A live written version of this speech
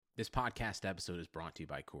This podcast episode is brought to you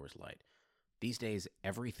by Coors Light. These days,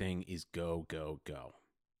 everything is go, go, go.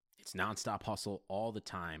 It's nonstop hustle all the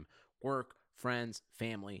time. Work, friends,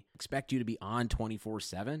 family expect you to be on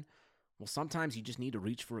 24/7. Well, sometimes you just need to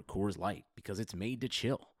reach for a Coors Light because it's made to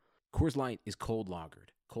chill. Coors Light is cold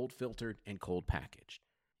lagered, cold filtered, and cold packaged.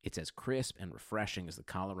 It's as crisp and refreshing as the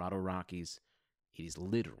Colorado Rockies. It is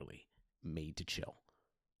literally made to chill.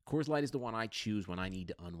 Coors Light is the one I choose when I need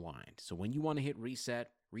to unwind. So when you want to hit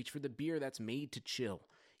reset, reach for the beer that's made to chill.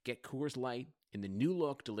 Get Coors Light in the new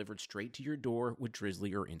look delivered straight to your door with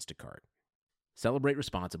Drizzly or Instacart. Celebrate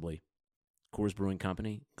responsibly. Coors Brewing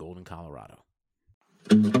Company, Golden, Colorado.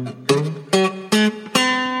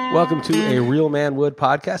 Welcome to a Real Man Wood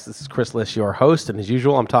podcast. This is Chris Liss, your host, and as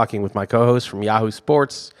usual, I'm talking with my co-host from Yahoo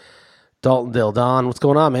Sports, Dalton. What's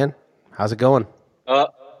going on, man? How's it going?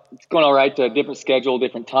 It's going all right. Different schedule,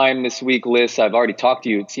 different time this week, Liss. I've already talked to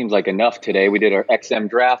you. It seems like enough today. We did our XM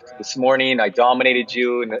draft this morning. I dominated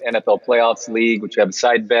you in the NFL Playoffs League, which I have a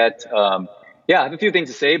side bet. I have a few things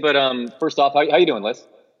to say, but first off, how you doing, Liss?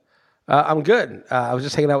 I'm good. I was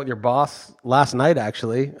just hanging out with your boss last night,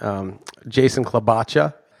 actually, Jason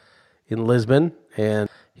Klabacha in Lisbon, and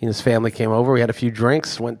he and his family came over. We had a few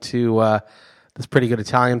drinks, went to this pretty good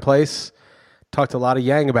Italian place, talked a lot of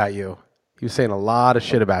yang about you. He was saying a lot of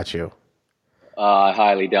shit about you. I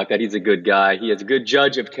highly doubt that. He's a good guy. He is a good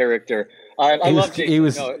judge of character. I love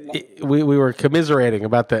Jason. We were commiserating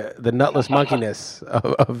about the nutless monkeyness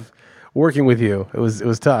of working with you. It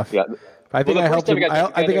was tough. Yeah. I think I helped him.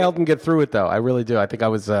 I think I helped him get through it, though. I really do. I think I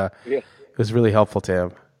was. It was really helpful to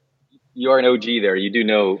him. You are an OG there. You do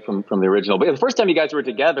know from the original. But the first time you guys were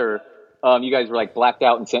together, you guys were like blacked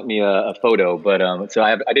out and sent me a photo. But so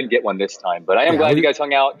I didn't get one this time. But I am glad you guys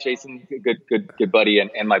hung out. Jason, good buddy,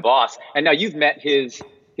 and my boss. And now you've met his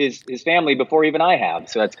family before even I have.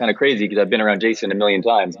 So that's kind of crazy because I've been around Jason a million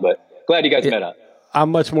times. But glad you guys met up. I'm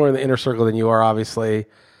much more in the inner circle than you are, obviously.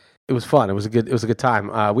 It was fun. It was a good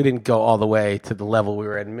time. We didn't go all the way to the level we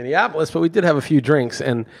were in Minneapolis, but we did have a few drinks.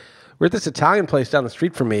 And we're at this Italian place down the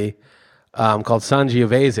street from me called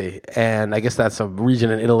Sangiovese. And I guess that's a region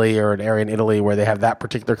in Italy or an area in Italy where they have that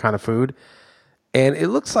particular kind of food. And it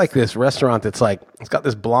looks like this restaurant that's like, it's got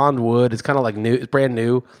this blonde wood. It's kind of like new. It's brand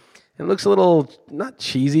new. And it looks a little, not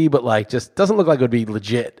cheesy, but like just doesn't look like it would be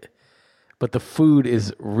legit. But the food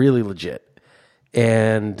is really legit.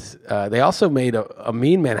 And they also made a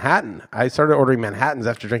mean Manhattan. I started ordering Manhattans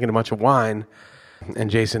after drinking a bunch of wine, and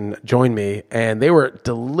Jason joined me, and they were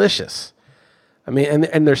delicious. I mean,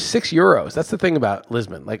 and they're €6. That's the thing about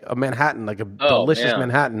Lisbon. Like a Manhattan, like a delicious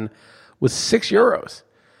Manhattan was €6.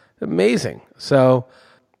 Amazing. So,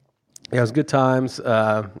 yeah, it was good times,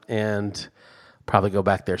 and probably go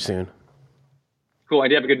back there soon. Cool. And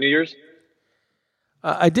did you have a good New Year's?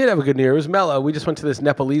 I did have a good New Year. It was mellow. We just went to this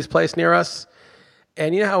Nepalese place near us.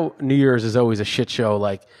 And you know how New Year's is always a shit show?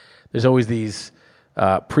 Like, there's always these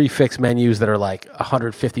prefix menus that are like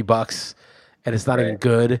 $150, and it's not even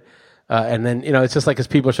good. And then, it's just like because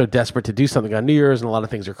people are so desperate to do something on New Year's, and a lot of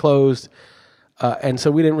things are closed. And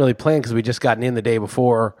so we didn't really plan because we just gotten in the day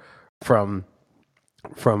before from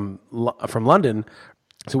London.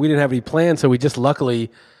 So we didn't have any plans. So we just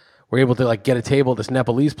luckily were able to like get a table at this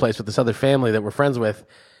Nepalese place with this other family that we're friends with.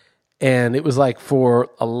 And it was like for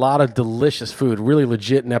a lot of delicious food, really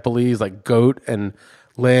legit Nepalese, like goat and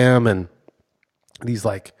lamb and these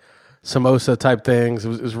like samosa type things. It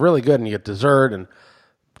was really good. And you get dessert and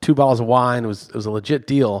 2 bottles of wine. It was a legit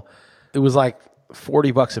deal. It was like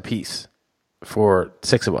 $40 a piece for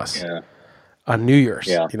 6 of us on New Year's.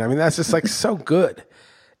 Yeah. I mean, that's just like so good.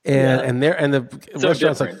 And the so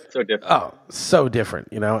restaurant's different. like, so different. Oh, so different,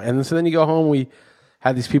 And so then you go home, we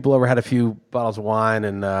had these people over, had a few bottles of wine,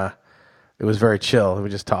 and it was very chill. We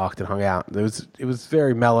just talked and hung out. It was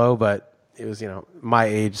very mellow, but it was, my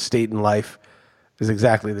age, state in life is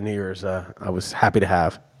exactly the New Year's I was happy to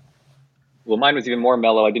have. Well, mine was even more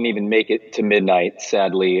mellow. I didn't even make it to midnight,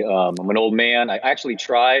 sadly. I'm an old man. I actually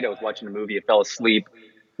tried. I was watching a movie. I fell asleep.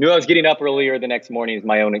 Knew I was getting up earlier the next morning is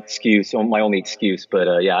my only excuse. But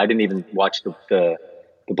I didn't even watch the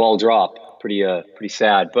ball drop. Pretty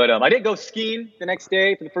sad. But I did go skiing the next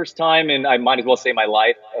day for the first time, and I might as well say my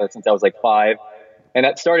life since I was like 5. And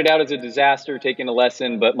that started out as a disaster, taking a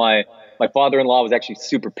lesson. But my father-in-law was actually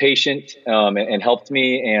super patient and helped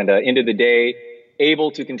me. And ended the day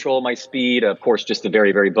able to control my speed. Of course, just the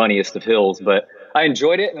very, very bunniest of hills. But I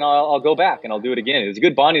enjoyed it, and I'll go back and I'll do it again. It was a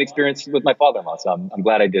good bonding experience with my father-in-law, so I'm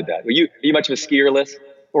glad I did that. Are you much of a skier, Liss,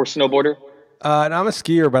 or snowboarder? And I'm a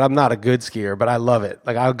skier, but I'm not a good skier, but I love it.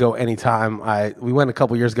 Like, I'll go anytime. We went a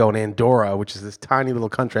couple years ago in Andorra, which is this tiny little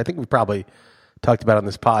country. I think we probably talked about it on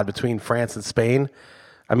this pod, between France and Spain.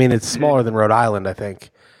 I mean, it's smaller than Rhode Island, I think.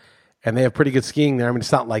 And they have pretty good skiing there. I mean,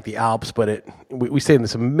 it's not like the Alps, but we stayed in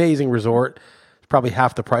this amazing resort. It's probably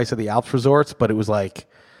half the price of the Alps resorts, but it was like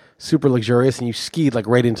super luxurious, and you skied like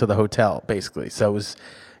right into the hotel, basically. So it was,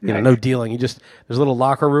 no dealing. There's a little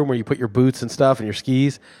locker room where you put your boots and stuff and your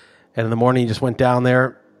skis. And in the morning, you just went down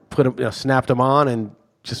there, snapped them on, and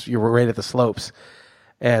you were right at the slopes.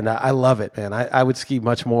 And I love it, man. I would ski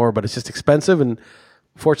much more, but it's just expensive. And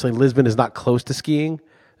fortunately, Lisbon is not close to skiing.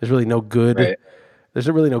 There's really no good. Right. There's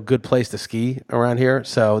really no good place to ski around here.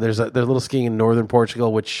 So there's a little skiing in northern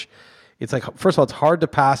Portugal, which it's like, first of all, it's hard to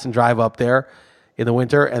pass and drive up there in the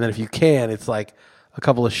winter. And then if you can, it's like a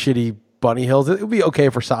couple of shitty bunny hills. It would be okay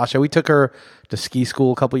for Sasha. We took her to ski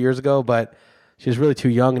school a couple of years ago, but she was really too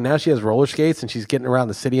young. And now she has roller skates, and she's getting around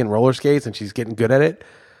the city in roller skates, and she's getting good at it.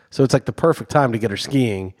 So it's like the perfect time to get her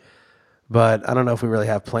skiing. But I don't know if we really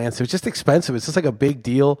have plans. It's just expensive. It's just like a big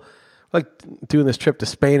deal. Like doing this trip to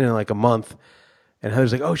Spain in like a month. And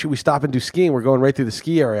Heather's like, oh, should we stop and do skiing? We're going right through the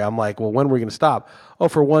ski area. I'm like, well, when are we going to stop? Oh,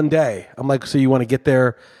 for one day. I'm like, so you want to get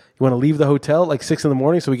there? You want to leave the hotel at like 6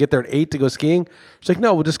 a.m. so we get there at 8 to go skiing? She's like,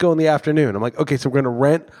 no, we'll just go in the afternoon. I'm like, okay, so we're going to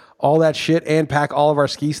rent all that shit and pack all of our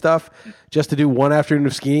ski stuff just to do one afternoon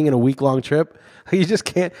of skiing in a week-long trip? You just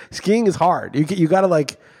can't. Skiing is hard. You got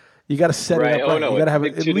to set it up right. You got to have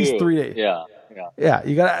at least 3 days. Yeah.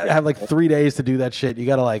 You got to have like 3 days to do that shit. You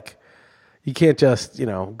got to you can't just,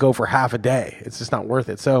 go for half a day. It's just not worth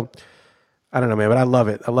it. So I don't know, man, but I love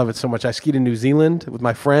it. I love it so much. I skied in New Zealand with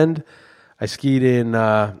my friend. I skied in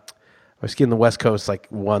the West Coast like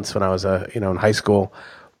once when I was in high school.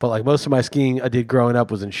 But like most of my skiing I did growing up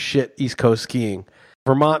was in shit East Coast skiing.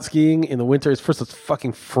 Vermont skiing in the winter, it's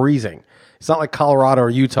fucking freezing. It's not like Colorado or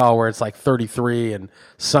Utah where it's like 33 and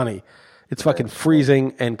sunny. It's fucking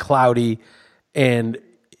freezing and cloudy, and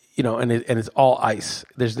and it's all ice.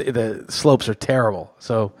 The slopes are terrible.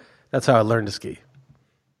 So that's how I learned to ski.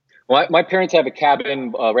 Well, my parents have a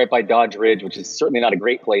cabin right by Dodge Ridge, which is certainly not a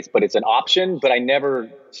great place, but it's an option. But I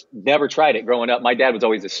never tried it growing up. My dad was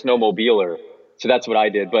always a snowmobiler, so that's what I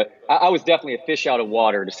did. But I was definitely a fish out of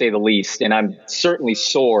water, to say the least. And I'm certainly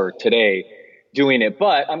sore today doing it.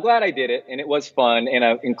 But I'm glad I did it, and it was fun.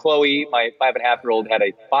 And Chloe, my 5.5-year-old, had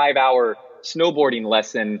a 5-hour snowboarding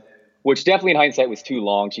lesson, which definitely in hindsight was too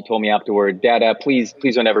long. She told me afterward, Dad, please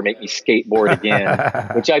don't ever make me skateboard again,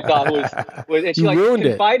 which I thought was and she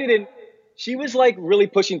confided in, she was like really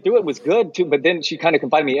pushing through it, was good too. But then she kind of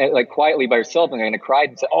confided in me like quietly by herself, and I kind of cried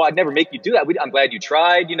and said, oh, I'd never make you do that. I'm glad you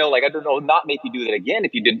tried, I don't know, not make you do that again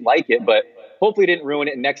if you didn't like it, but hopefully it didn't ruin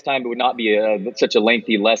it. And next time it would not be such a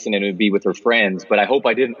lengthy lesson, and it would be with her friends. But I hope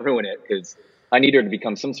I didn't ruin it, because I need her to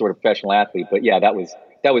become some sort of professional athlete. But yeah, that was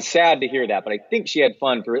sad to hear that, but I think she had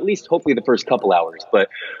fun for at least hopefully the first couple hours. But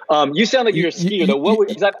you sound like you're a skier, though. What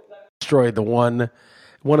was that? Destroyed the one of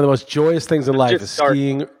the most joyous things in life is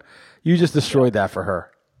skiing. You just destroyed that for her.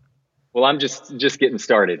 Well, I'm just getting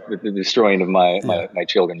started with the destroying of my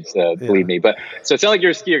children's, believe me. But so it sounds like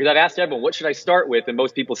you're a skier, because I've asked everyone, what should I start with? And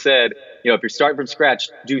most people said, if you're starting from scratch,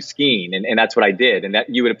 do skiing. And that's what I did. And that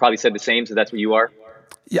you would have probably said the same. So that's what you are.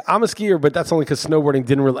 Yeah, I'm a skier, but that's only because snowboarding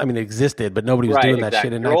didn't really, it existed, but nobody was doing that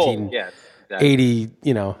shit in 1980,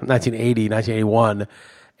 1980, 1981.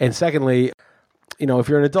 And secondly, if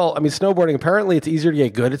you're an adult, snowboarding, apparently it's easier to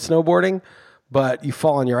get good at snowboarding, but you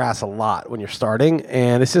fall on your ass a lot when you're starting,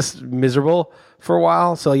 and it's just miserable for a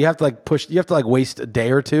while. So you have to waste a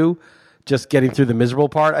day or two just getting through the miserable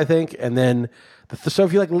part, I think. And then, so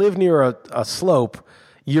if you live near a slope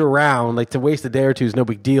year round, to waste a day or two is no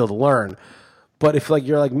big deal to learn. But if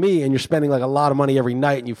you're like me and you're spending a lot of money every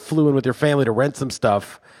night, and you flew in with your family to rent some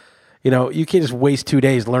stuff, you can't just waste 2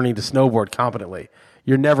 days learning to snowboard competently.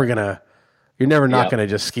 You're never not gonna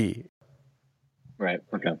just ski. Right.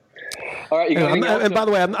 Okay. All right. And by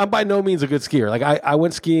the way, I'm by no means a good skier. I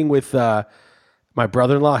went skiing with my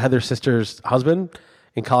brother-in-law, Heather's sister's husband,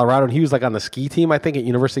 in Colorado, and he was on the ski team, I think, at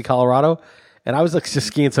University of Colorado, and I was just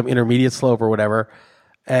skiing some intermediate slope or whatever.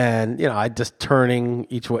 And, I just turning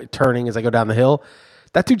as I go down the hill.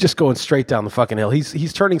 That dude just going straight down the fucking hill.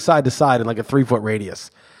 He's turning side to side in a 3-foot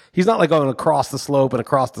radius. He's not going across the slope and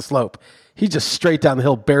across the slope. He's just straight down the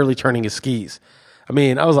hill, barely turning his skis.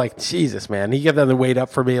 I was like, Jesus, man. He got the weight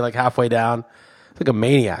up for me halfway down. Like a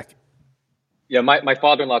maniac. Yeah, my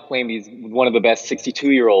father-in-law claimed he's one of the best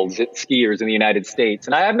 62-year-olds skiers in the United States.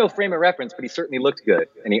 And I have no frame of reference, but he certainly looked good.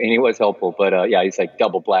 And he was helpful. But, he's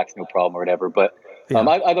double blacks, no problem or whatever. But yeah.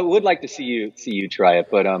 I would like to see you try it,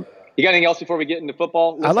 but you got anything else before we get into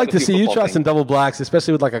football? I'd like to see you try some double blacks,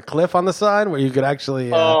 especially with a cliff on the side where you could actually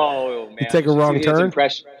man. you take a wrong turn.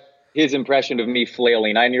 his impression of me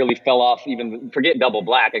flailing. I nearly fell off, even forget double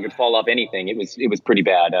black. I could fall off anything. It was pretty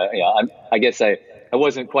bad. I guess I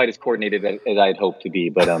wasn't quite as coordinated as I had hoped to be.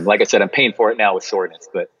 But like I said, I'm paying for it now with soreness.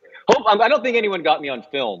 But I don't think anyone got me on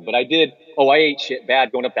film. But I did. Oh, I ate shit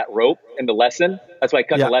bad going up that rope in the lesson. That's why I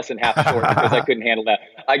cut the lesson half short because I couldn't handle that.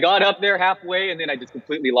 I got up there halfway and then I just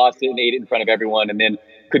completely lost it and ate it in front of everyone and then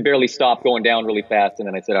could barely stop going down really fast. And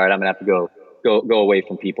then I said, all right, I'm going to have to go away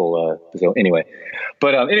from people. So anyway,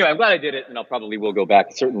 anyway, I'm glad I did it, and I'll probably will go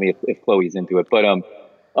back certainly if Chloe's into it. But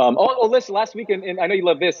listen, last week, and I know you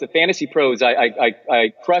love this, the Fantasy Pros.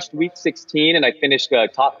 I crushed week 16, and I finished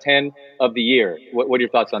top 10 of the year. What are your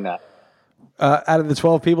thoughts on that? Out of the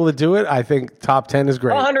 12 people that do it, I think top 10 is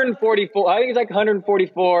great. 144. I think it's like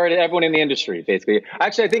 144 to everyone in the industry, basically.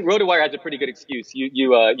 Actually, I think RotoWire has a pretty good excuse.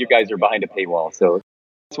 You guys are behind a paywall, so.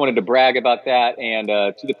 Just wanted to brag about that, and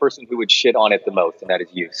to the person who would shit on it the most, and that is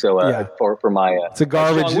you. So for my it's a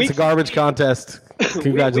garbage contest.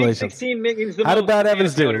 Congratulations. Week 16 means the How did Brad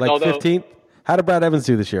Evans do? Like 15th? How did Brad Evans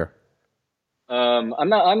do this year? I'm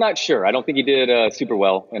not sure. I don't think he did super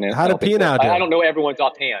well. And how did Pianow do? I don't know everyone's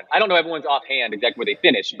offhand. Exactly where they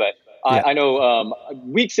finished, but I know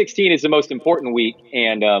week 16 is the most important week,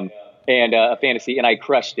 and fantasy, and I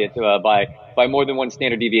crushed it by more than one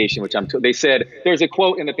standard deviation, which they said there's a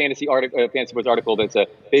quote in the Fantasy Sports article that's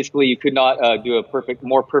basically you could not do a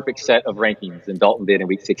more perfect set of rankings than Dalton did in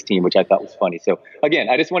week 16, which I thought was funny. So again,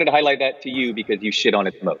 I just wanted to highlight that to you because you shit on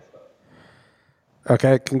it the most.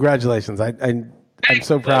 Okay, congratulations. I'm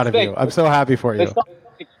so proud of you. I'm so happy for you.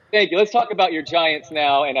 Thank you. Let's talk about your Giants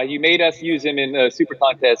now. And you made us use them in the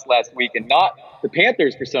Supercontest last week and not the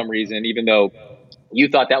Panthers for some reason, even though you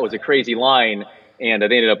thought that was a crazy line, and they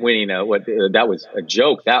ended up winning. That was a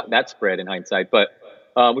joke, that spread in hindsight. But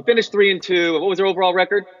we finished 3-2. What was their overall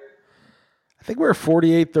record? I think we were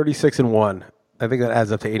 48, 36-1. I think that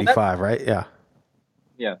adds up to 85, right? Yeah.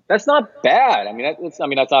 Yeah, that's not bad. I mean, that's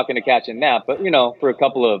not going to catch a nap, but for a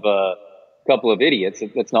couple of idiots,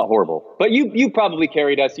 that's not horrible. But you probably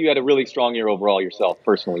carried us. You had a really strong year overall yourself,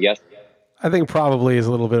 personally. Yes. I think probably is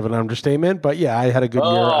a little bit of an understatement, but yeah, I had a good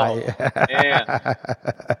year. Yeah.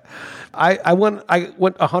 I went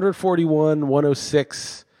 141,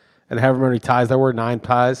 106, and however many ties there were, 9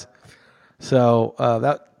 ties. So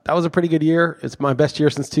that was a pretty good year. It's my best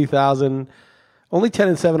year since 2000. Only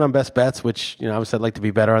 10-7 on best bets, which obviously I'd like to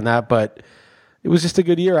be better on that, but it was just a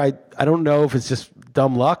good year. I don't know if it's just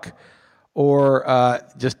dumb luck or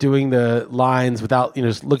just doing the lines without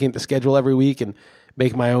just looking at the schedule every week and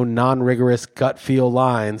make my own non-rigorous gut feel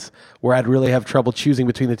lines where I'd really have trouble choosing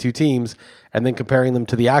between the two teams and then comparing them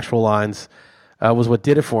to the actual lines was what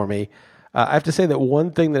did it for me. I have to say that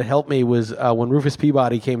one thing that helped me was when Rufus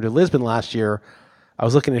Peabody came to Lisbon last year, I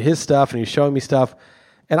was looking at his stuff and he was showing me stuff.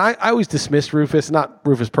 And I always dismissed Rufus, not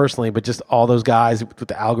Rufus personally, but just all those guys with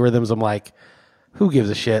the algorithms. I'm like, who gives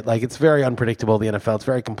a shit? Like, it's very unpredictable, the NFL. It's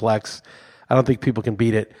very complex. I don't think people can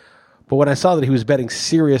beat it. But when I saw that he was betting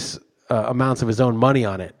serious amounts of his own money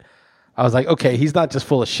on it, I was like, okay, he's not just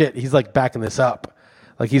full of shit. He's like backing this up.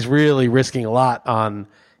 Like, he's really risking a lot on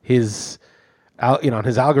his, on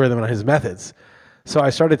his algorithm and on his methods. So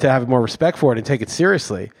I started to have more respect for it and take it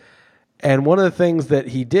seriously. And one of the things that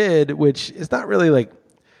he did, which is not really like,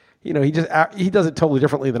 he does it totally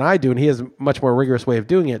differently than I do, and he has a much more rigorous way of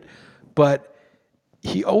doing it. But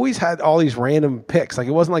he always had all these random picks. Like,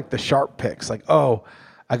 it wasn't like the sharp picks. Like, oh,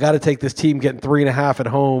 I got to take this team getting 3.5 at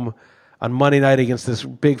home on Monday night against this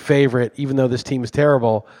big favorite, even though this team is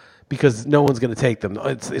terrible, because no one's going to take them.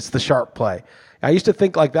 It's the sharp play. I used to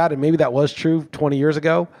think like that, and maybe that was true 20 years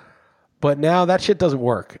ago. But now that shit doesn't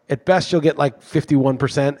work. At best, you'll get like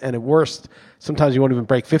 51%, and at worst, sometimes you won't even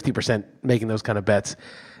break 50% making those kind of bets.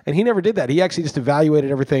 And he never did that. He actually just evaluated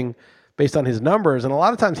everything based on his numbers. And a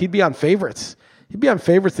lot of times he'd be on favorites. He'd be on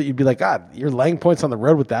favorites that you'd be like, God, you're laying points on the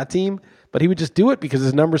road with that team. But he would just do it because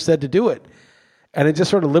his numbers said to do it. And it just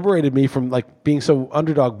sort of liberated me from like being so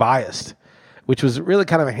underdog biased, which was really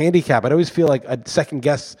kind of a handicap. I'd always feel like I'd second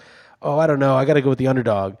guess, I don't know, I got to go with the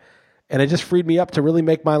underdog. And it just freed me up to really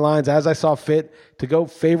make my lines as I saw fit, to go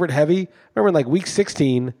favorite heavy. I remember in like week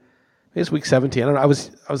 16, it's week 17. I don't know. I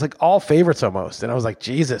was like all favorites almost, and I was like,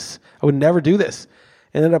 Jesus, I would never do this.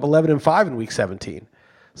 And ended up 11-5 in week 17.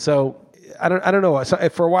 So I don't know. So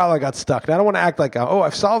for a while I got stuck. And I don't want to act like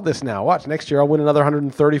I've solved this now. Watch, next year I'll win another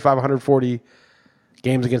 135, 140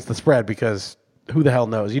 games against the spread, because who the hell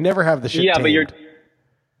knows? You never have the shit. Yeah, tamed. But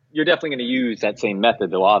you're definitely going to use that same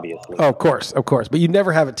method though, obviously. Oh, of course, but you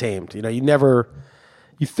never have it tamed.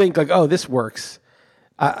 You think like, oh, this works.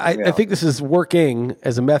 I think this is working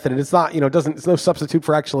as a method, and it's not, it's no substitute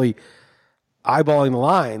for actually eyeballing the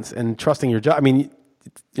lines and trusting your job. I mean,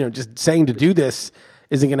 just saying to do this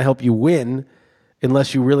isn't going to help you win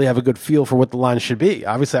unless you really have a good feel for what the line should be.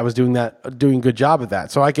 Obviously, I was doing a good job of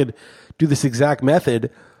that. So I could do this exact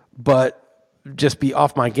method, but just be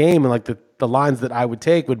off my game, and like the lines that I would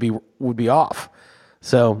take would be off.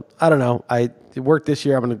 So I don't know. It worked this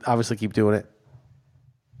year. I'm going to obviously keep doing it.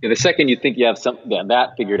 Yeah, the second you think you have something that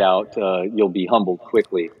figured out, you'll be humbled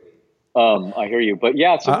quickly. I hear you, but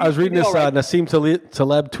yeah. So I was reading this Nassim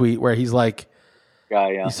Taleb tweet where he's like,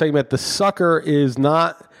 he's talking about the sucker is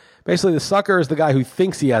not. Basically, the sucker is the guy who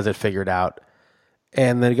thinks he has it figured out,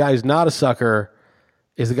 and the guy who's not a sucker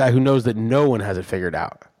is the guy who knows that no one has it figured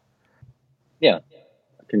out. Yeah,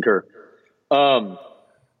 I concur.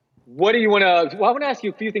 What do you want to? Well, I want to ask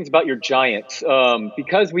you a few things about your Giants,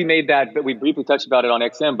 because we made that, but we briefly touched about it on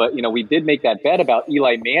XM. But we did make that bet about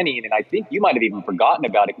Eli Manning, and I think you might have even forgotten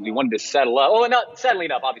about it because we wanted to settle up. Oh, not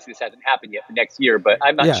settling up. Obviously, this hasn't happened yet for next year, but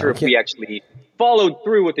I'm not sure if we actually followed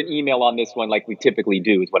through with an email on this one like we typically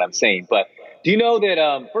do. Is what I'm saying. But do you know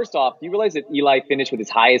that? First off, do you realize that Eli finished with his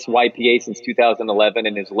highest YPA since 2011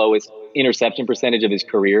 and his lowest interception percentage of his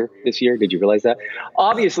career this year? Did you realize that?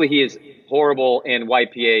 Obviously, he is horrible, and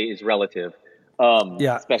YPA is relative.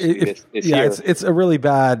 Especially this year. It's a really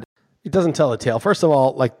bad. It doesn't tell a tale. First of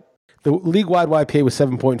all, like the league-wide YPA was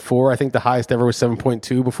 7.4. I think the highest ever was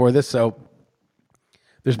 7.2 before this. So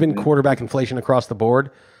there's been quarterback inflation across the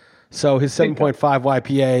board. So his 7.5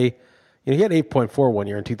 YPA, he had 8.4 one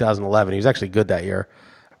year in 2011. He was actually good that year.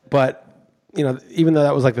 But, even though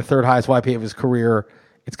that was like the third highest YPA of his career,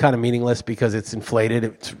 it's kind of meaningless because it's inflated.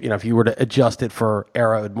 It's, if you were to adjust it for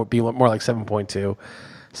era, it would be more like 7.2.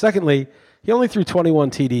 Secondly, he only threw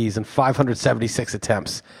 21 TDs and 576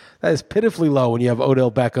 attempts. That is pitifully low when you have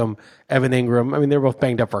Odell Beckham, Evan Ingram. I mean, they're both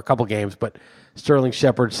banged up for a couple games, but Sterling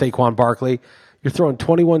Shepard, Saquon Barkley. You're throwing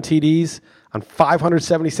 21 TDs on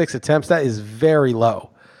 576 attempts. That is very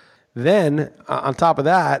low. Then, on top of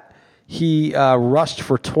that, he rushed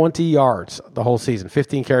for 20 yards the whole season,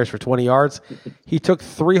 15 carries for 20 yards. He took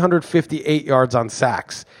 358 yards on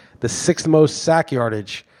sacks, the sixth most sack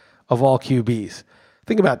yardage of all QBs.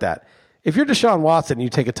 Think about that. If you're Deshaun Watson and you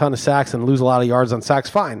take a ton of sacks and lose a lot of yards on sacks,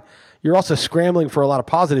 fine. You're also scrambling for a lot of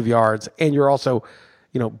positive yards, and you're also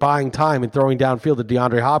buying time and throwing downfield to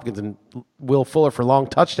DeAndre Hopkins and Will Fuller for long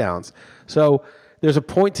touchdowns. So there's a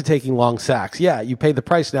point to taking long sacks. Yeah, you pay the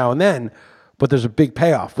price now and then, but there's a big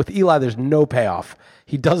payoff. With Eli, there's no payoff.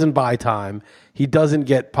 He doesn't buy time. He doesn't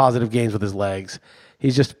get positive gains with his legs.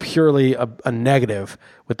 He's just purely a negative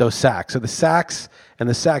with those sacks. So the sacks and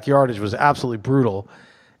the sack yardage was absolutely brutal.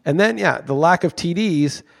 And then, the lack of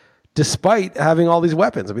TDs, despite having all these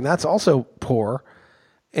weapons. I mean, that's also poor.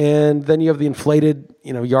 And then you have the inflated,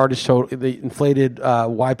 yardage total, the inflated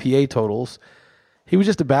YPA totals. He was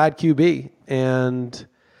just a bad QB, and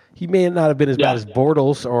he may not have been as bad as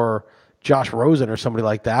Bortles or Josh Rosen or somebody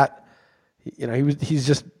like that.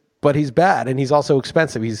 But he's bad, and he's also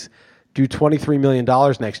expensive. He's due $23 million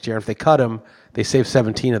next year. If they cut him, they save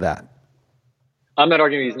 17 of that. I'm not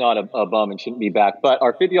arguing he's not a bum and shouldn't be back, but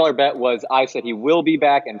our $50 bet was I said he will be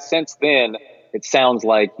back, and since then it sounds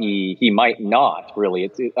like he might not really.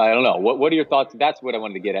 I don't know. What are your thoughts? That's what I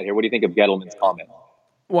wanted to get at here. What do you think of Gettleman's comment?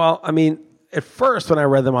 Well, I mean, at first when I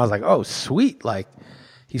read them, I was like, oh, sweet. Like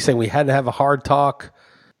he's saying we had to have a hard talk,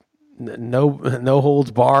 no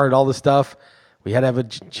holds barred, all this stuff. We had to have a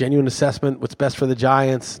genuine assessment, what's best for the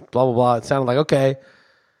Giants, blah, blah, blah. It sounded like, okay,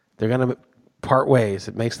 they're going to part ways.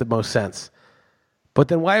 It makes the most sense. But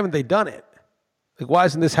then why haven't they done it? Like, why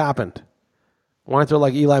hasn't this happened? Why aren't they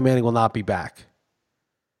like Eli Manning will not be back?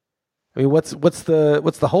 I mean, what's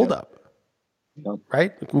the holdup?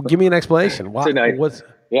 Right? Well, give me an explanation. Why?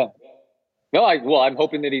 Yeah. No, I'm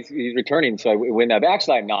hoping that he's returning, so I win that. But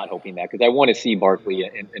actually, I'm not hoping that because I want to see Barkley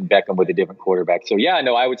and Beckham with a different quarterback. So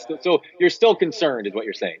I would still. So you're still concerned, is what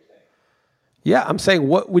you're saying? Yeah, I'm saying,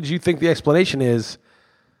 what would you think the explanation is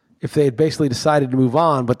if they had basically decided to move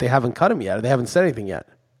on, but they haven't cut him yet, or they haven't said anything yet?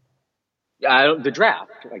 The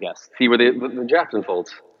draft, I guess. See where the draft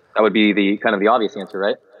unfolds. That would be the kind of the obvious answer,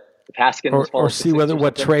 right? If Haskins or see whether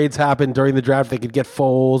what trades happen during the draft. They could get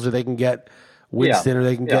Foles, or they can get Winston, or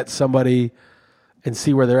they can get somebody, and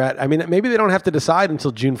see where they're at. I mean, maybe they don't have to decide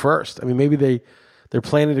until June 1st. I mean, maybe they're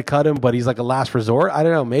planning to cut him, but he's like a last resort. I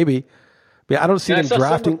don't know. Maybe. But I don't see them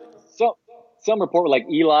drafting. Some report like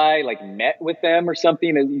Eli met with them or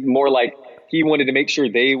something, and more like he wanted to make sure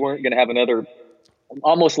they weren't going to have another.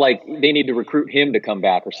 Almost like they need to recruit him to come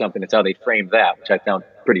back or something. That's how they framed that, which I found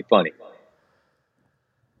pretty funny.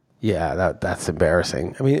 Yeah, that's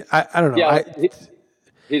embarrassing. I mean, I don't know. Yeah,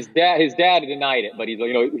 his dad denied it, but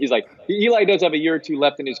he's like Eli does have a year or two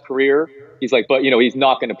left in his career, He's like, but he's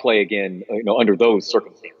not going to play again, under those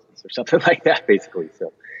circumstances or something like that, basically.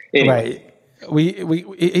 So, anyway. Right.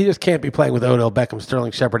 He just can't be playing with Odell Beckham,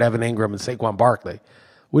 Sterling Shepard, Evan Ingram, and Saquon Barkley.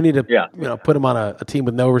 We need to, put him on a team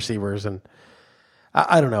with no receivers, and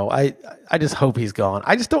I don't know. I just hope he's gone.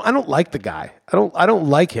 I don't like the guy. I don't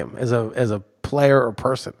like him as a player or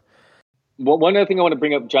person. Well, one other thing I want to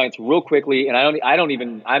bring up Giants real quickly, and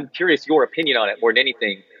I'm curious your opinion on it more than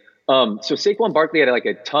anything. So Saquon Barkley had like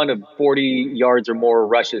a ton of 40 yards or more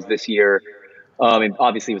rushes this year. And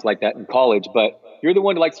obviously it was like that in college, but you're the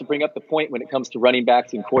one who likes to bring up the point when it comes to running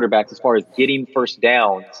backs and quarterbacks as far as getting first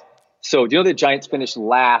downs. So do you know the Giants finished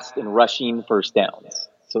last in rushing first downs?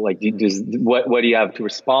 So like, what do you have to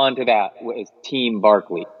respond to that as Team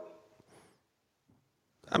Barkley?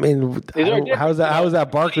 I mean, how is that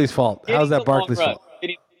Barkley's fault? How is that Barkley's fault?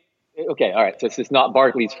 Okay, all right. So it's not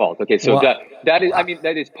Barkley's fault. Okay, so that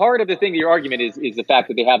is part of the thing. Your argument is the fact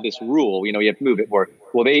that they have this rule. You have to move it more.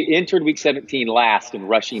 Well, they entered Week 17 last in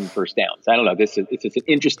rushing first downs. I don't know. It's just an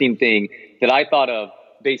interesting thing that I thought of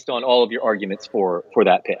based on all of your arguments for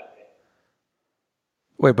that pick.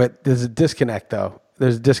 Wait, but there's a disconnect though.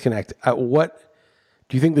 There's a disconnect. What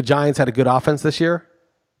do you think the Giants had a good offense this year?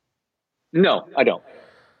 No, I don't.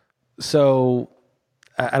 So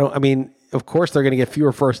I don't. I mean, of course they're going to get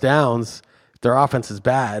fewer first downs if their offense is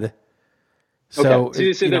bad. So,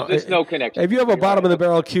 okay. So there's no connection. If you have a bottom of the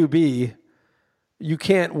barrel QB, you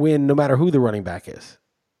can't win no matter who the running back is.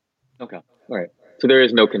 Okay. All right. So there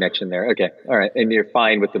is no connection there. Okay. All right. And you're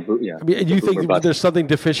fine with the boot. Yeah. I mean, do you think there's something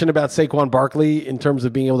deficient about Saquon Barkley in terms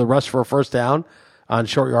of being able to rush for a first down on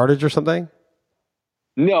short yardage or something?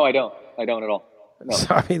 No, I don't. I don't at all. No.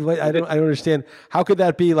 So, I mean, I don't understand. How could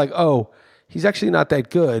that be like, oh, he's actually not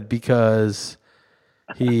that good because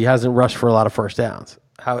he hasn't rushed for a lot of first downs?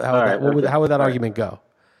 How would that argument go?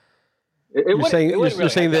 You're saying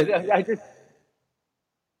that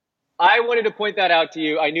I wanted to point that out to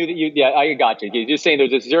you. I knew that I got you. You're just saying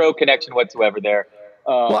there's just zero connection whatsoever there.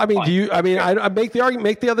 Well, I mean, I make the argument,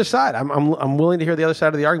 make the other side. I'm willing to hear the other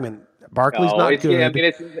side of the argument. Barkley's not good. Yeah, I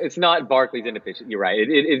mean, it's not Barkley's inefficient. You're right.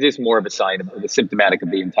 It is more of a sign of the symptomatic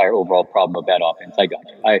of the entire overall problem of that offense. I got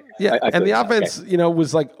you. And the offense,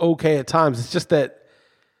 was like okay at times. It's just that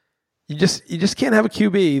you just can't have a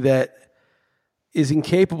QB that is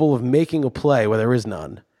incapable of making a play where there is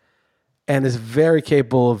none, and is very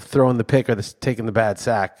capable of throwing the pick or taking the bad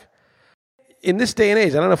sack. In this day and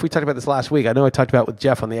age, I don't know if we talked about this last week. I know I talked about it with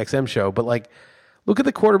Jeff on the XM show, but like, look at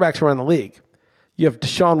the quarterbacks around the league. You have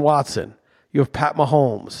Deshaun Watson. You have Pat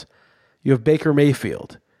Mahomes. You have Baker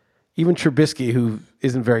Mayfield. Even Trubisky, who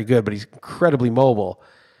isn't very good, but he's incredibly mobile.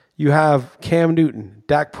 You have Cam Newton,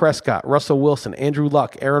 Dak Prescott, Russell Wilson, Andrew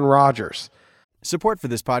Luck, Aaron Rodgers. Support for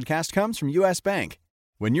this podcast comes from U.S. Bank.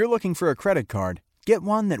 When you're looking for a credit card, get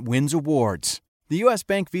one that wins awards. The U.S.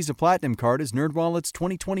 Bank Visa Platinum Card is NerdWallet's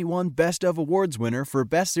 2021 Best of Awards winner for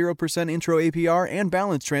Best 0% Intro APR and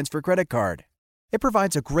Balance Transfer Credit Card. It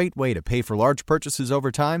provides a great way to pay for large purchases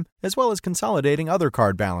over time, as well as consolidating other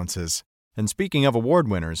card balances. And speaking of award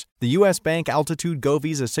winners, the U.S. Bank Altitude Go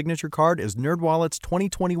Visa Signature Card is NerdWallet's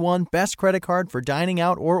 2021 Best Credit Card for dining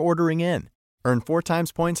out or ordering in. Earn 4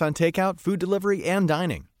 times points on takeout, food delivery, and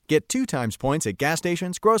dining. Get 2 times points at gas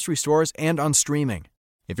stations, grocery stores, and on streaming.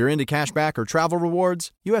 If you're into cashback or travel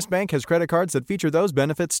rewards, U.S. Bank has credit cards that feature those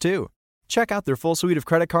benefits too. Check out their full suite of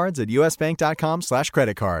credit cards at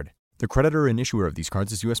usbank.com/creditcard. The creditor and issuer of these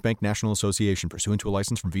cards is U.S. Bank National Association, pursuant to a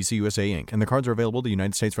license from Visa USA Inc., and the cards are available to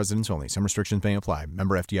United States residents only. Some restrictions may apply.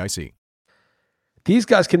 Member FDIC. These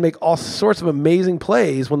guys can make all sorts of amazing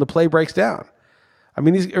plays when the play breaks down. I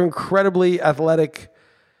mean, these are incredibly athletic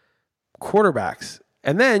quarterbacks.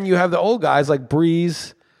 And then you have the old guys like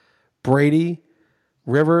Breeze, Brady,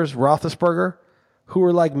 Rivers, Roethlisberger, who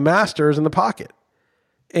are like masters in the pocket.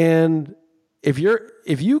 And if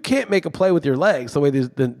you can't make a play with your legs the way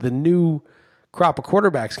the new crop of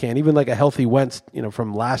quarterbacks can, even like a healthy Wentz,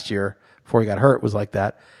 from last year before he got hurt was like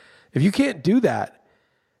that. If you can't do that,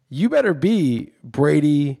 you better be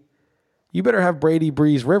Brady. You better have Brady,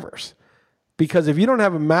 Breeze, Rivers, because if you don't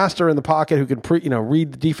have a master in the pocket who can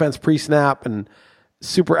read the defense pre-snap and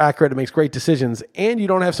super accurate and makes great decisions, and you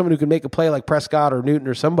don't have someone who can make a play like Prescott or Newton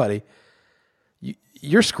or somebody,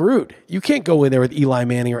 you're screwed. You can't go in there with Eli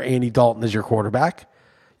Manning or Andy Dalton as your quarterback.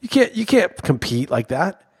 You can't compete like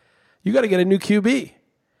that. You got to get a new QB.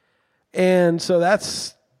 And so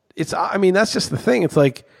that's just the thing. It's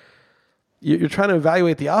like you're trying to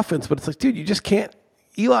evaluate the offense, but it's like, dude, you just can't.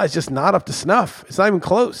 Eli's just not up to snuff. It's not even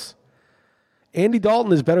close. Andy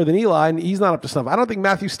Dalton is better than Eli, and he's not up to snuff. I don't think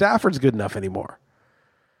Matthew Stafford's good enough anymore.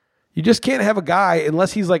 You just can't have a guy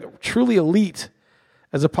unless he's like truly elite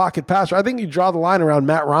as a pocket passer. I think you draw the line around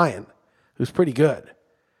Matt Ryan, who's pretty good.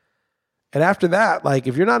 And after that, like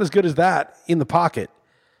if you're not as good as that in the pocket,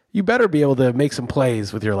 you better be able to make some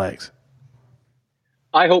plays with your legs.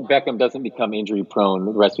 I hope Beckham doesn't become injury prone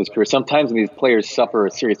the rest of his career. Sometimes when these players suffer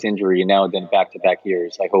a serious injury and now and then back-to-back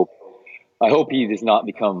years, I hope he does not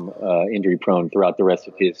become injury prone throughout the rest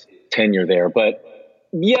of his tenure there. But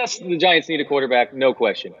yes, the Giants need a quarterback, no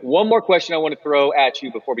question. One more question I want to throw at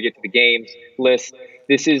you before we get to the games list.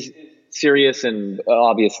 This is serious and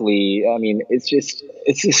obviously, I mean, it's just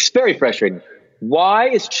very frustrating. Why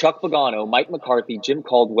is Chuck Pagano, Mike McCarthy, Jim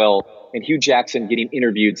Caldwell, and Hugh Jackson getting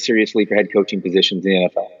interviewed seriously for head coaching positions in the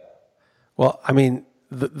NFL? Well, I mean,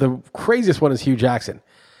 the craziest one is Hugh Jackson.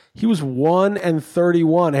 He was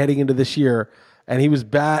 1-31 heading into this year, and he was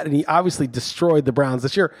bad, and he obviously destroyed the Browns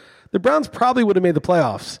this year. The Browns probably would have made the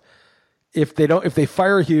playoffs if they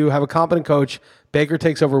fire Hugh, have a competent coach, Baker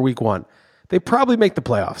takes over week 1. They probably make the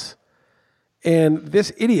playoffs. And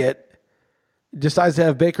this idiot decides to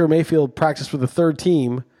have Baker Mayfield practice with the third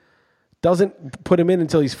team, doesn't put him in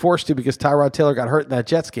until he's forced to because Tyrod Taylor got hurt in that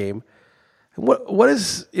Jets game. And what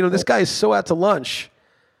is, this guy is so out to lunch.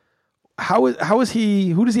 How is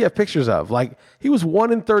he, who does he have pictures of? Like, he was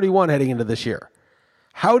 1-31 heading into this year.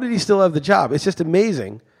 How did he still have the job? It's just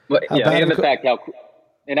amazing. But, and the fact how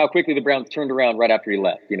quickly the Browns turned around right after he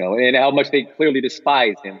left, and how much they clearly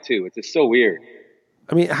despised him too. It's just so weird.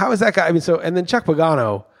 I mean, how is that guy? I mean, and then Chuck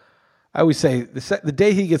Pagano, I always say the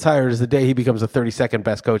day he gets hired is the day he becomes the 32nd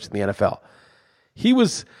best coach in the NFL.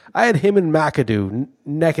 I had him and McAdoo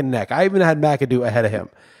neck and neck. I even had McAdoo ahead of him.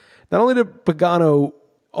 Not only did Pagano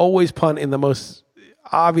always punt in the most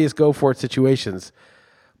obvious go-for-it situations,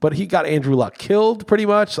 but he got Andrew Luck killed pretty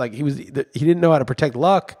much. Like he didn't know how to protect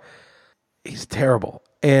Luck. He's terrible.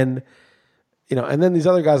 And, and then these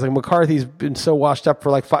other guys like McCarthy's been so washed up for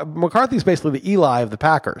McCarthy's basically the Eli of the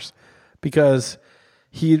Packers because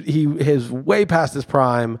he is way past his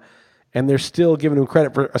prime and they're still giving him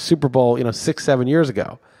credit for a Super Bowl, 6-7 years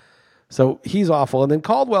ago. So he's awful. And then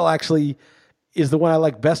Caldwell actually is the one I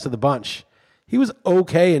like best of the bunch. He was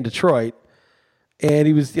okay in Detroit. And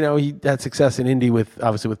he was, he had success in Indy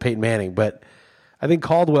obviously with Peyton Manning, but I think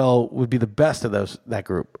Caldwell would be the best of that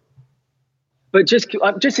group. But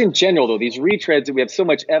just in general, though, these retreads that we have so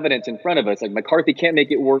much evidence in front of us, like McCarthy can't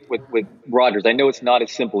make it work with Rodgers. I know it's not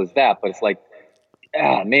as simple as that, but it's like,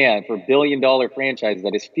 man, for billion-dollar franchises,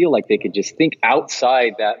 I just feel like they could just think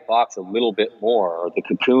outside that box a little bit more, or the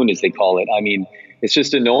cocoon, as they call it. I mean, it's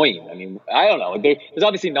just annoying. I mean, I don't know. There's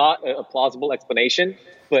obviously not a plausible explanation,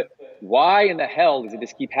 but why in the hell does it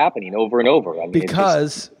just keep happening over and over? I mean,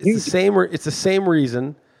 because it's the same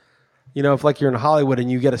reason. If like you're in Hollywood and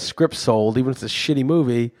you get a script sold, even if it's a shitty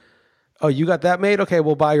movie, oh, you got that made? Okay,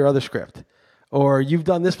 we'll buy your other script. Or you've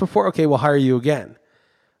done this before? Okay, we'll hire you again.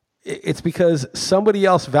 It's because somebody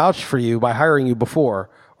else vouched for you by hiring you before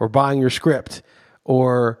or buying your script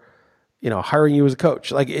or, hiring you as a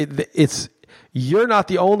coach. Like you're not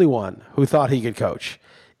the only one who thought he could coach.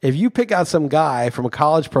 If you pick out some guy from a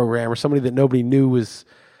college program or somebody that nobody knew was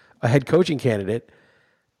a head coaching candidate,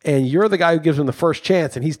 and you're the guy who gives him the first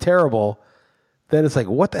chance and he's terrible, then it's like,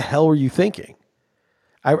 what the hell were you thinking?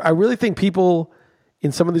 I really think people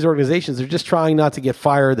in some of these organizations, they're just trying not to get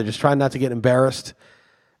fired. They're just trying not to get embarrassed.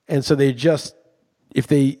 And so if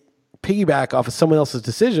they piggyback off of someone else's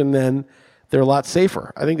decision, then they're a lot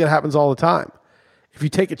safer. I think that happens all the time. If you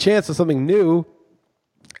take a chance on something new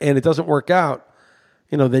and it doesn't work out,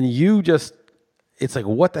 then it's like,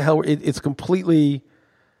 what the hell? It's completely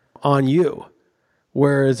on you.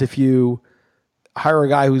 Whereas if you hire a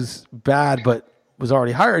guy who's bad but was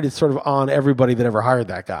already hired, it's sort of on everybody that ever hired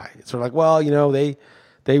that guy. It's sort of like, well,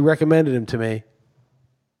 they recommended him to me.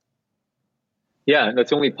 Yeah,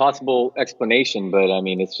 that's the only possible explanation. But I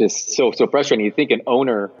mean, it's just so frustrating. You think an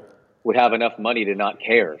owner would have enough money to not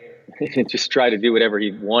care and just try to do whatever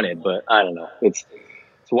he wanted. But I don't know. It's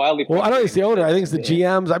wildly. Well, I don't think it's the owner. I think it's the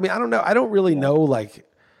GMs. I mean, I don't know. I don't really know like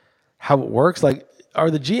how it works. Like, are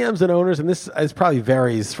the GMs and owners, and this probably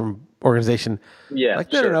varies from organization. Yeah,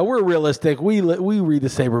 like no, we're realistic. We read the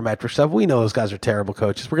sabermetric stuff. We know those guys are terrible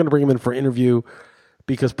coaches. We're going to bring them in for an interview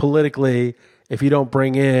because politically, if you don't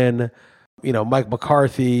bring in, Mike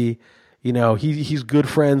McCarthy, he's good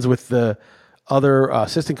friends with the other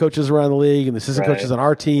assistant coaches around the league and the assistant coaches on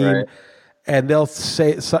our team, and they'll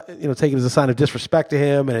say, take it as a sign of disrespect to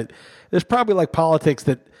him. And there's probably like politics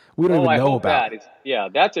that we don't even know about.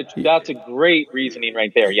 That's a great reasoning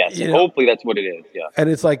right there. Yes, and hopefully that's what it is. Yeah, and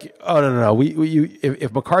it's like, oh no.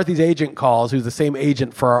 If McCarthy's agent calls, who's the same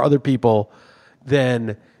agent for our other people,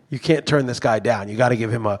 then you can't turn this guy down. You got to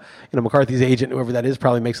give him McCarthy's agent, whoever that is,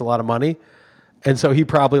 probably makes a lot of money. And so he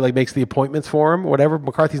probably like makes the appointments for him or whatever.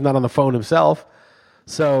 McCarthy's not on the phone himself.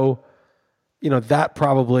 So, that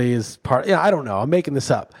probably is part. I don't know. I'm making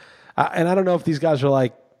this up. And I don't know if these guys are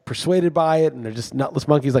like persuaded by it and they're just nutless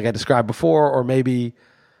monkeys like I described before, or maybe,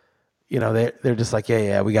 they're just like,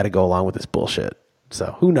 yeah, we got to go along with this bullshit.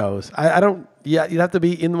 So who knows? I don't, you'd have to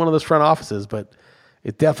be in one of those front offices, but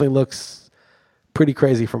it definitely looks pretty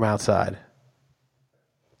crazy from outside.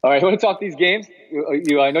 All right, you want to talk these games?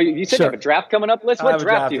 I know you said you have a draft coming up, Liss. What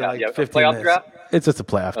draft do you have? Like a playoff draft? It's just a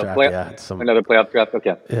playoff draft, It's another playoff draft?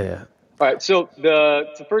 Okay. Yeah. All right, so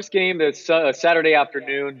the first game, the Saturday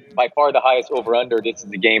afternoon, by far the highest over-under. This is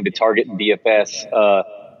the game to target in DFS.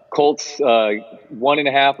 Colts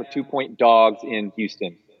 1.5 or 2-point dogs in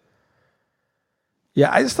Houston.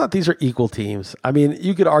 Yeah, I just thought these are equal teams. I mean,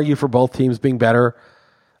 you could argue for both teams being better.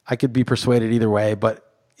 I could be persuaded either way, but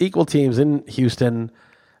equal teams in Houston.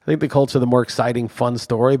 I think the Colts are the more exciting, fun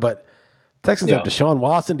story, but Texans have Deshaun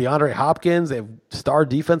Watson, DeAndre Hopkins. They have star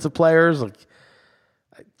defensive players. Like,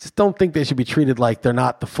 I just don't think they should be treated like they're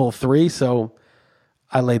not the full three, so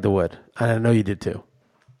I laid the wood, and I know you did too.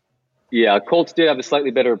 Yeah, Colts did have a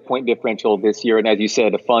slightly better point differential this year, and as you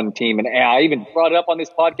said, a fun team. And I even brought it up on this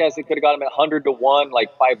podcast. They could have got them at 100-1 like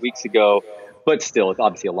 5 weeks ago, but still, it's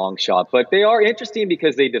obviously a long shot. But they are interesting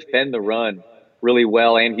because they defend the run really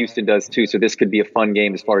well, and Houston does too. So this could be a fun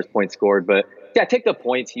game as far as points scored. But yeah, take the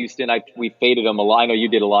points, Houston. We faded them a lot. I know you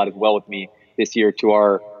did a lot as well with me this year to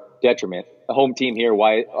our detriment. The home team here.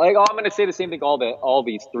 Why? I'm going to say the same thing. All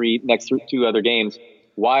these two other games.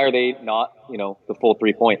 Why are they not? The full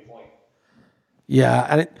 3 points. Yeah,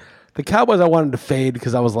 and the Cowboys I wanted to fade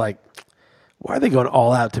because I was like, why are they going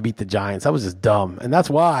all out to beat the Giants? That was just dumb, and that's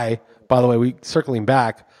why. By the way, circling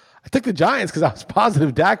back, I took the Giants because I was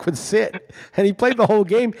positive Dak would sit, and he played the whole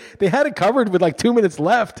game. They had it covered with like 2 minutes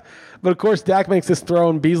left, but of course Dak makes this throw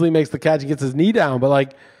and Beasley makes the catch and gets his knee down. But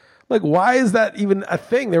like why is that even a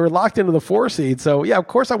thing? They were locked into the 4 seed, so yeah, of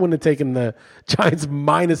course I wouldn't have taken the Giants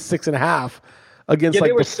minus 6.5 against they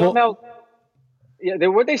like were the full. Yeah,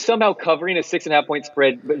 were they somehow covering a 6.5 point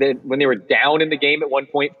spread when they were down in the game at 1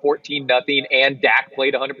 point, 14-0, and Dak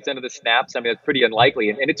played 100% of the snaps? I mean, that's pretty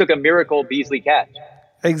unlikely, and it took a miracle Beasley catch.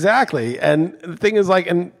 Exactly, and the thing is,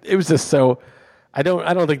 and it was just so. I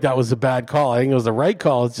don't think that was a bad call. I think it was the right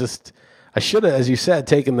call. It's just I should have, as you said,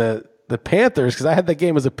 taken the Panthers because I had that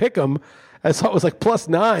game as a pick'em. I saw it was like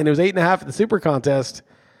 +9. It was 8.5 at the Super Contest.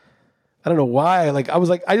 I don't know why.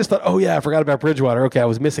 I just thought, oh yeah, I forgot about Bridgewater. Okay, I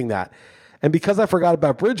was missing that. And because I forgot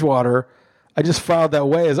about Bridgewater, I just filed that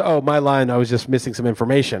way as, my line, I was just missing some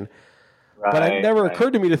information. Right, but it never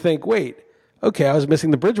occurred to me to think, wait, okay, I was missing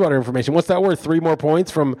the Bridgewater information. What's that worth? 3 more points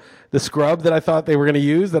from the scrub that I thought they were going to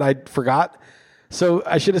use that I forgot? So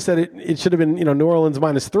I should have said it should have been, New Orleans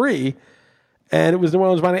 -3, and it was New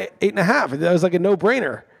Orleans -8.5. That was like a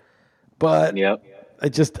no-brainer. But yep.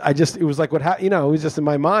 it was like it was just in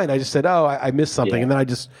my mind. I just said, I missed something, and then I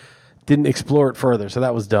just didn't explore it further, so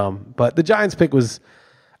that was dumb. But the Giants pick was,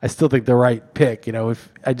 I still think the right pick. If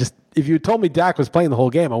you had told me Dak was playing the whole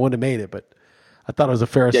game, I wouldn't have made it. But I thought it was a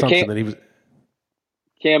fair assumption that he was.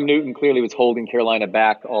 Cam Newton clearly was holding Carolina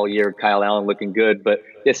back all year. Kyle Allen looking good, but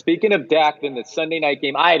yeah. Speaking of Dak, in the Sunday night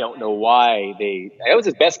game, I don't know why that was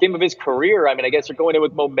his best game of his career. I mean, I guess they're going in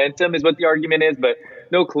with momentum, is what the argument is, but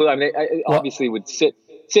no clue. I mean, obviously would sit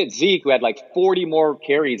Zeke, who had like 40 more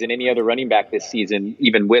carries than any other running back this season,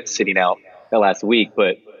 even with sitting out the last week.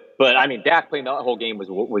 But I mean, Dak playing the whole game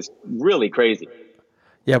was really crazy.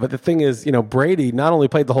 Yeah, but the thing is, Brady not only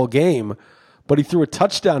played the whole game, but he threw a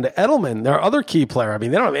touchdown to Edelman, their other key player. I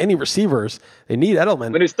mean, they don't have any receivers. They need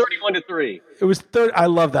Edelman. But it's 31-3. It was 30. I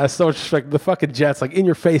love that. So like the fucking Jets, like in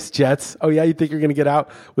your face, Jets. Oh yeah, you think you're going to get out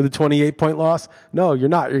with a 28-point loss? No, you're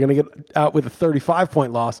not. You're going to get out with a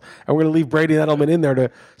 35-point loss, and we're going to leave Brady and Edelman in there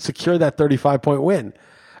to secure that 35-point win.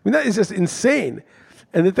 I mean, that is just insane.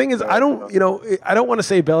 And the thing is, I don't want to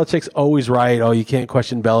say Belichick's always right. Oh, you can't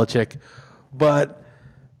question Belichick, but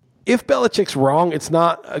if Belichick's wrong, it's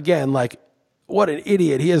not again like, what an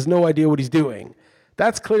idiot. He has no idea what he's doing.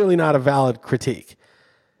 That's clearly not a valid critique.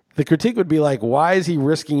 The critique would be like, why is he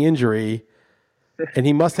risking injury? And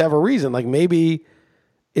he must have a reason. Like maybe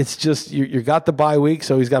it's just you got the bye week,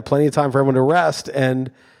 so he's got plenty of time for everyone to rest, and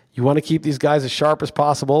you want to keep these guys as sharp as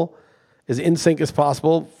possible, as in sync as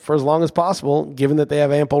possible for as long as possible, given that they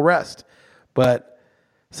have ample rest. But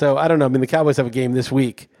so I don't know. I mean, the Cowboys have a game this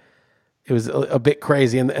week. It was a bit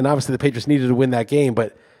crazy, and obviously the Patriots needed to win that game,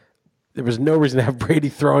 but there was no reason to have Brady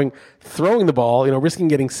throwing the ball, risking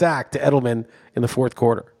getting sacked to Edelman in the fourth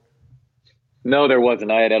quarter. No, there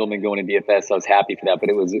wasn't. I had Edelman going in DFS, so I was happy for that, but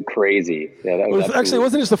it was crazy. Yeah, it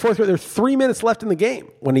wasn't just the fourth quarter. There were 3 minutes left in the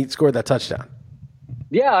game when he scored that touchdown.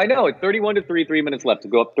 Yeah, I know. 31-3, 3 minutes left to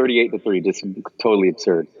go up 38-3. Just totally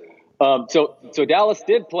absurd. So Dallas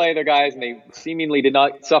did play their guys, and they seemingly did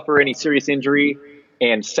not suffer any serious injury.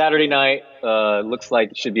 And Saturday night looks like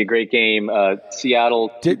it should be a great game.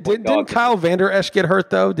 Seattle. Didn't Kyle Vander Esch get hurt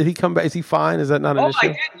though? Did he come back? Is he fine? Is that not an issue? I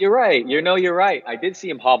did. You're right. You're right. I did see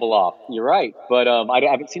him hobble off. You're right, but I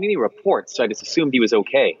haven't seen any reports, so I just assumed he was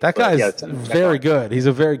okay. That guy's very good. He's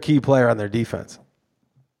a very key player on their defense.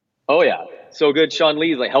 Oh yeah, so good. Sean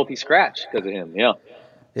Lee's like healthy scratch because of him. Yeah.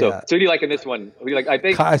 So who do you like in this one? Who do you like?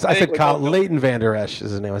 I said Kyle. Leighton Vander Esch is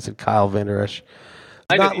his name. I said Kyle Vander Esch.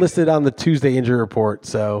 He's not listed on the Tuesday injury report,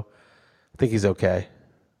 so I think he's okay.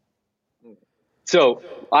 So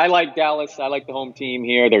I like Dallas. I like the home team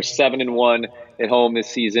here. They're 7-1 at home this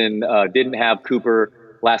season. Didn't have Cooper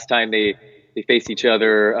last time they faced each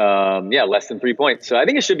other. Less than 3 points. So I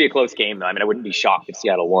think it should be a close game, though. I mean, I wouldn't be shocked if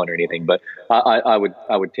Seattle won or anything, but I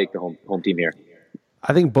would take the home team here.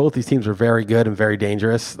 I think both these teams are very good and very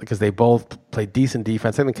dangerous because they both play decent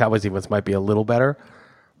defense. I think the Cowboys' defense might be a little better,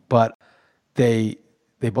 but they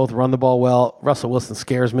both run the ball well. Russell Wilson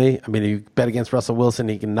scares me. I mean, you bet against Russell Wilson,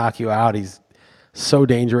 he can knock you out. He's so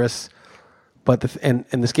dangerous. But and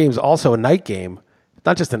this game is also a night game. It's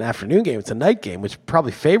not just an afternoon game. It's a night game, which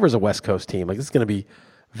probably favors a West Coast team. Like, this is going to be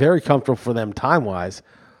very comfortable for them time-wise.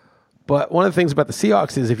 But one of the things about the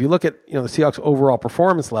Seahawks is if you look at the Seahawks' overall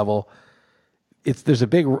performance level, there's a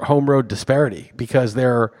big home-road disparity because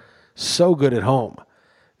they're so good at home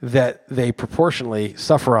that they proportionally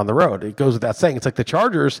suffer on the road. It goes without saying. It's like the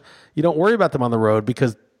Chargers, you don't worry about them on the road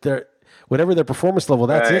because whatever their performance level,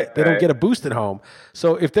 that's it. They don't get a boost at home.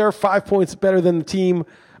 So if they're 5 points better than the team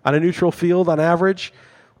on a neutral field on average,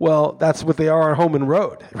 well, that's what they are on home and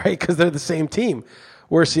road, right? Because they're the same team.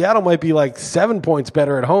 Where Seattle might be like 7 points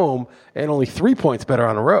better at home and only 3 points better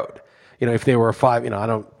on the road. If they were 5, I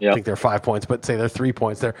don't think they're 5 points, but say they're 3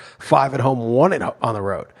 points, they're 5 at home, 1 on the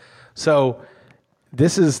road. So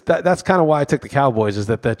that's kind of why I took the Cowboys, is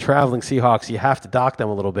that the traveling Seahawks, you have to dock them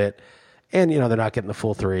a little bit, and they're not getting the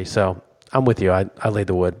full 3. So I'm with you. I laid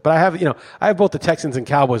the wood, but I have both the Texans and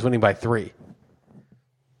Cowboys winning by 3.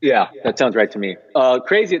 Yeah, that sounds right to me.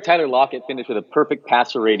 Crazy that Tyler Lockett finished with a perfect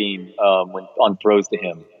passer rating on throws to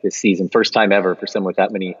him this season, first time ever for someone with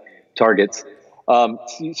that many targets. So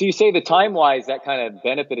you say the time-wise that kind of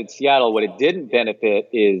benefited Seattle. What it didn't benefit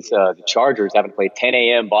is the Chargers having to play 10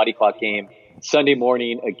 a.m. body clock game Sunday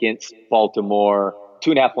morning against Baltimore,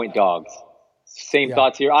 2.5-point dogs. Same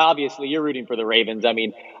thoughts here. Obviously, you're rooting for the Ravens. I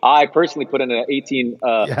mean, I personally put in an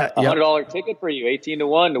 $100 ticket for you,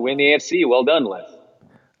 18-1 to win the AFC. Well done, Liss.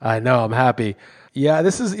 I know. I'm happy. Yeah,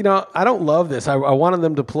 this is, I don't love this. I wanted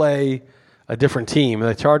them to play a different team.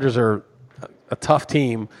 The Chargers are a tough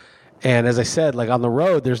team. And as I said, like on the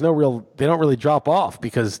road, they don't really drop off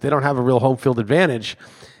because they don't have a real home field advantage.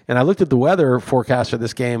 And I looked at the weather forecast for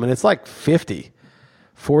this game, and it's like 40.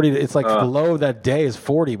 It's like the low of that day is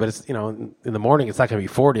 40, but it's, in the morning, it's not going to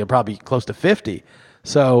be 40. It'll probably be close to 50.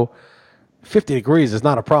 So 50 degrees is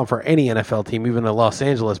not a problem for any NFL team, even a Los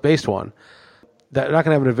Angeles-based one. They're not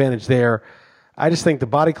going to have an advantage there. I just think the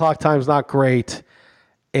body clock time's not great,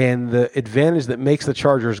 and the advantage that makes the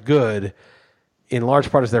Chargers good in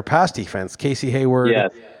large part is their pass defense. Casey Hayward.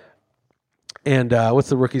 Yes. And what's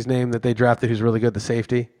the rookie's name that they drafted who's really good, the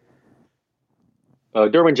safety?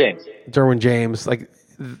 Derwin James. Derwin James. Like,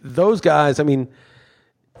 those guys, I mean,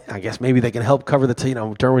 I guess maybe they can help cover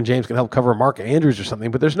Derwin James can help cover Mark Andrews or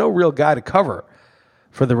something, but there's no real guy to cover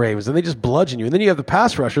for the Ravens, and they just bludgeon you. And then you have the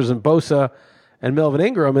pass rushers in Bosa and Melvin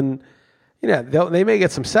Ingram, and they may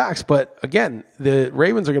get some sacks, but again, the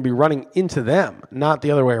Ravens are going to be running into them, not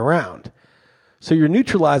the other way around. So you're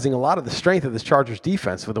neutralizing a lot of the strength of this Chargers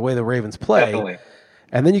defense with the way the Ravens play. Definitely.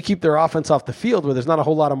 And then you keep their offense off the field where there's not a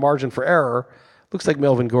whole lot of margin for error. Looks like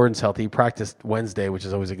Melvin Gordon's healthy. He practiced Wednesday, which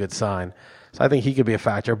is always a good sign. So I think he could be a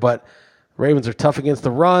factor. But Ravens are tough against the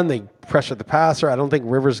run. They pressure the passer. I don't think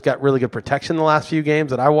Rivers got really good protection the last few games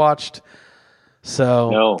that I watched. So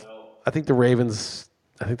no. I think the Ravens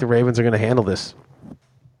are going to handle this.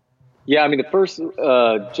 Yeah, I mean,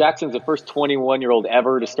 Jackson's the first 21-year-old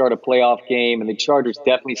ever to start a playoff game, and the Chargers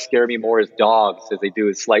definitely scare me more as dogs as they do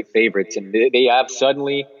as slight favorites. And they have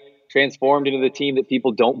suddenly transformed into the team that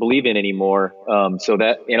people don't believe in anymore. So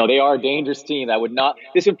that, they are a dangerous team.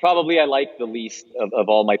 This one probably I like the least of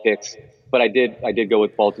all my picks, but I did go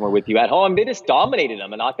with Baltimore with you. At home, they just dominated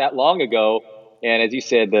them, and not that long ago. And as you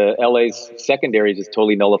said, the LA's secondary is just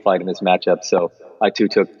totally nullified in this matchup. So I too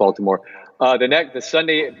took Baltimore. The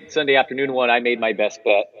Sunday afternoon one, I made my best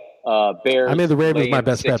bet. Bears. I made the Ravens my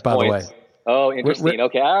best bet, by the way. Oh, interesting.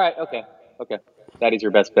 Okay. All right. Okay. That is your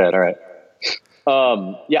best bet. All right.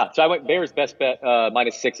 So I went Bears best bet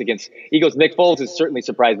 -6 against Eagles. Nick Foles has certainly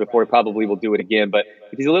surprised before. He probably will do it again, but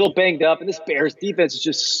he's a little banged up, and this Bears defense is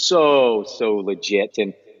just so legit.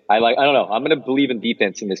 And I don't know. I'm going to believe in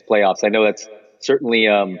defense in this playoffs. I know that's certainly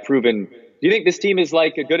proven. Do you think this team is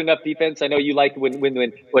like a good enough defense? I know you like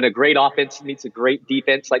when a great offense meets a great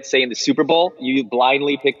defense, like say in the Super Bowl, you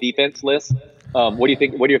blindly pick defense, Liss. What do you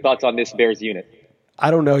think? What are your thoughts on this Bears unit? I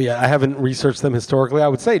don't know yet. I haven't researched them historically. I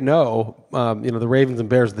would say no. The Ravens and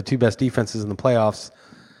Bears are the two best defenses in the playoffs.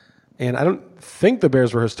 And I don't think the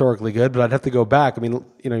Bears were historically good, but I'd have to go back. I mean,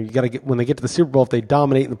 you got to get when they get to the Super Bowl, if they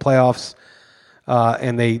dominate in the playoffs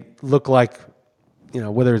and they look like,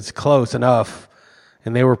 whether it's close enough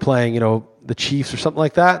and they were playing, the Chiefs or something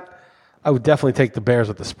like that, I would definitely take the Bears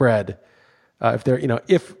with the spread. If they're,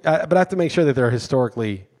 but I have to make sure that they're a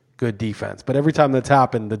historically good defense. But every time that's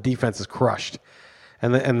happened, the defense is crushed.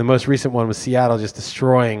 And the most recent one was Seattle just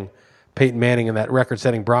destroying Peyton Manning and that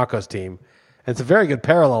record-setting Broncos team. And it's a very good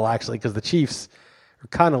parallel, actually, because the Chiefs are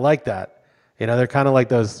kind of like that. They're kind of like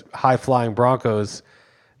those high-flying Broncos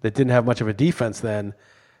that didn't have much of a defense then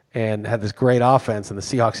and had this great offense, and the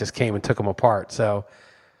Seahawks just came and took them apart. So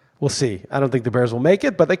we'll see. I don't think the Bears will make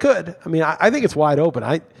it, but they could. I mean, I think it's wide open.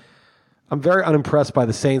 I'm very unimpressed by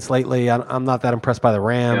the Saints lately. I'm not that impressed by the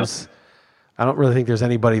Rams. Yeah. I don't really think there's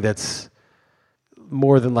anybody that's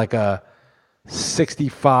more than like a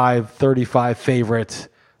 65-35 favorite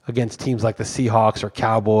against teams like the Seahawks or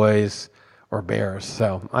Cowboys or Bears.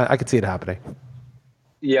 So I could see it happening.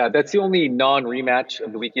 Yeah, that's the only non-rematch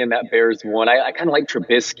of the weekend that Bears won. I kind of like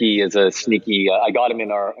Trubisky as a sneaky. I got him in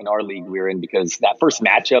our league we were in because that first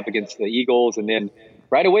matchup against the Eagles and then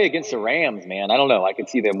right away against the Rams, man. I don't know. I could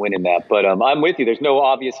see them winning that. But I'm with you. There's no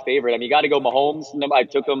obvious favorite. I mean, you got to go Mahomes. I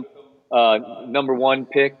took him. Number one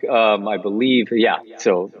pick, I believe. Yeah.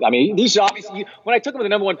 So, I mean, these obviously, when I took him with the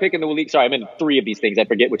number one pick in the league, sorry, I'm in 3 of these things. I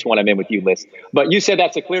forget which one I'm in with you, Liss. But you said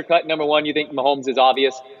that's a clear cut number one. You think Mahomes is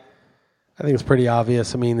obvious? I think it's pretty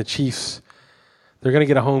obvious. I mean, the Chiefs, they're going to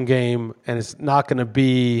get a home game, and it's not going to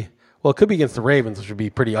be, well, it could be against the Ravens, which would be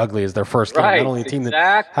pretty ugly as their first game. Not only a team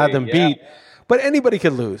that had them beat, but anybody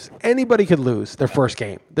could lose. Anybody could lose their first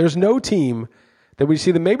game. There's no team that we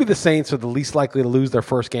see that maybe the Saints are the least likely to lose their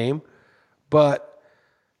first game. But,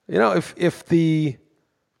 if the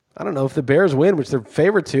Bears win, which they're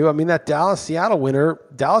favored to, I mean, that Dallas-Seattle winner,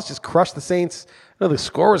 Dallas just crushed the Saints. I know the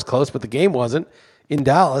score was close, but the game wasn't in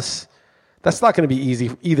Dallas. That's not going to be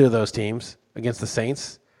easy, either of those teams against the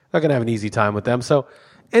Saints. Not going to have an easy time with them. So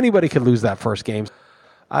anybody could lose that first game.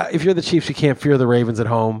 If you're the Chiefs, you can't fear the Ravens at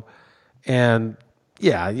home. And,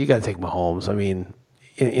 yeah, you got to take Mahomes. I mean,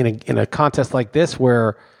 in a contest like this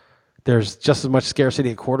where there's just as much scarcity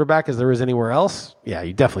at quarterback as there is anywhere else, yeah,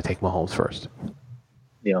 you definitely take Mahomes first.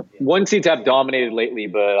 Yeah, one seeds have dominated lately,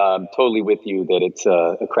 but I'm totally with you that it's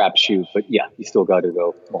a crapshoot. But yeah, you still got to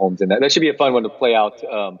go Mahomes in that. That should be a fun one to play out,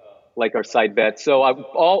 like our side bet. So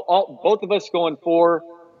both of us going for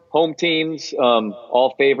home teams,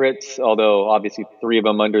 all favorites. Although obviously 3 of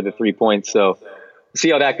them under the 3 points. So we'll see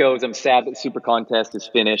how that goes. I'm sad that Supercontest is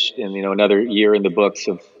finished, and another year in the books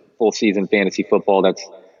of full season fantasy football. That's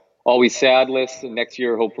always sad, Liss. And next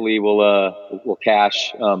year, hopefully, we'll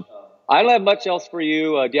cash. I don't have much else for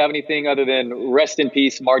you. Do you have anything other than rest in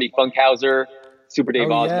peace, Marty Funkhauser? Super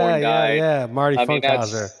Dave Osborne died. Yeah, Marty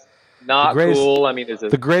Funkhauser. Not cool. I mean,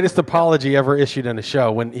 the greatest apology ever issued in a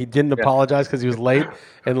show when he didn't apologize because he was late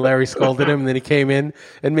and Larry scolded him, and then he came in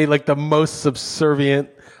and made like the most subservient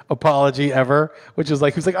apology ever, which was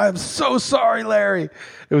like, he was like, "I'm so sorry, Larry."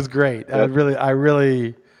 It was great.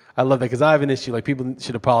 Yep. I love that because I have an issue. Like, people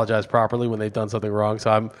should apologize properly when they've done something wrong.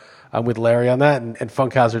 So I'm with Larry on that, and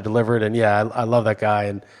Funkhauser delivered. And yeah, I love that guy,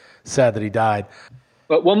 and sad that he died.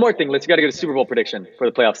 But one more thing, let's get a Super Bowl prediction for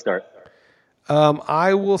the playoff start.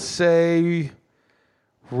 I will say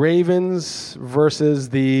Ravens versus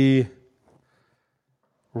the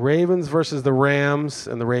Rams,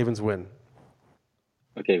 and the Ravens win.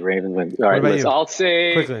 Okay, Ravens win. All right, I'll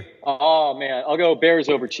say quickly. Oh man, I'll go Bears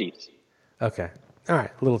over Chiefs. Okay. All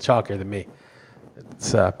right, a little chalkier than me.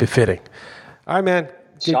 It's befitting. All right, man.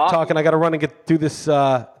 Keep talking. I got to run and get do this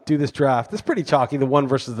draft. It's pretty chalky, the 1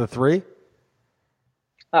 versus the 3.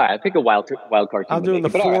 All right, I pick a wild card team. I'm doing the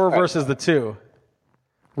 4 versus the 2.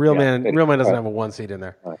 Real man doesn't have a 1 seed in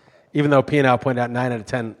there. Right. Even though P&L pointed out 9 out of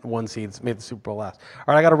 10 1 seeds made the Super Bowl last.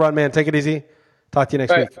 All right, I got to run, man. Take it easy. Talk to you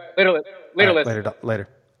next week. Later. Later.